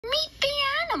Meet the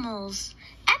Animals,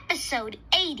 Episode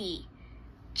 80,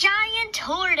 Giant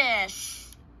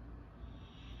Tortoise.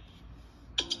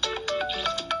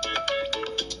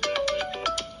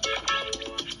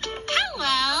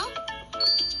 Hello.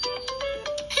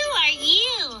 Who are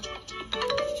you?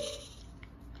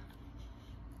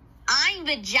 I'm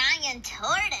the giant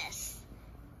tortoise.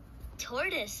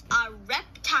 Tortoises are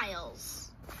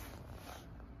reptiles.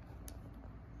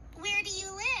 Where do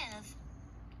you live?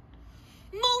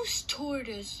 Most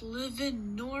tortoises live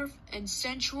in North and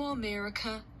Central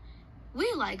America. We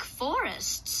like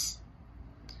forests.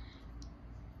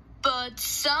 But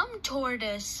some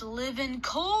tortoises live in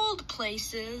cold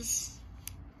places.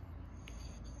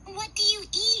 What do you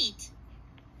eat?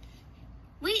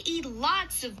 We eat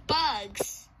lots of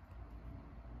bugs.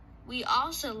 We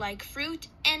also like fruit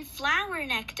and flower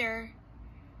nectar.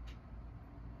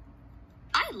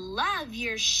 I love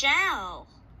your shell.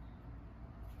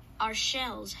 Our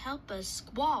shells help us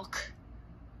walk.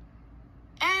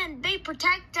 And they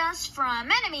protect us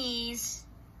from enemies.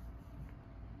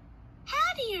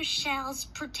 How do your shells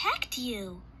protect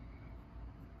you?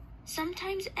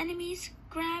 Sometimes enemies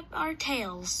grab our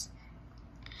tails.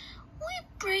 We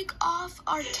break off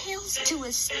our tails to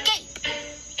escape.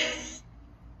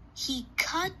 He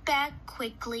cut back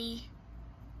quickly.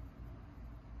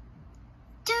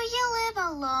 Do you live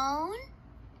alone?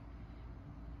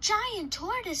 Giant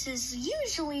tortoises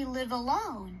usually live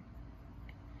alone.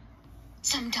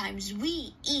 Sometimes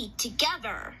we eat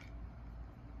together.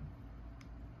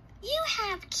 You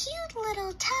have cute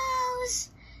little toes.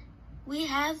 We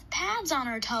have pads on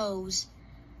our toes.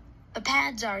 The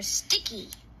pads are sticky.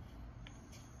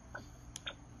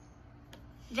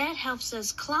 That helps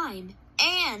us climb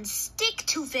and stick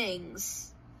to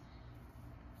things.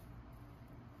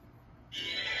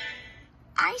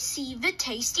 I see the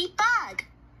tasty bug.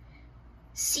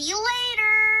 See you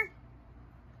later.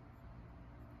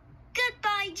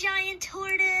 Goodbye, giant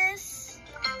tortoise.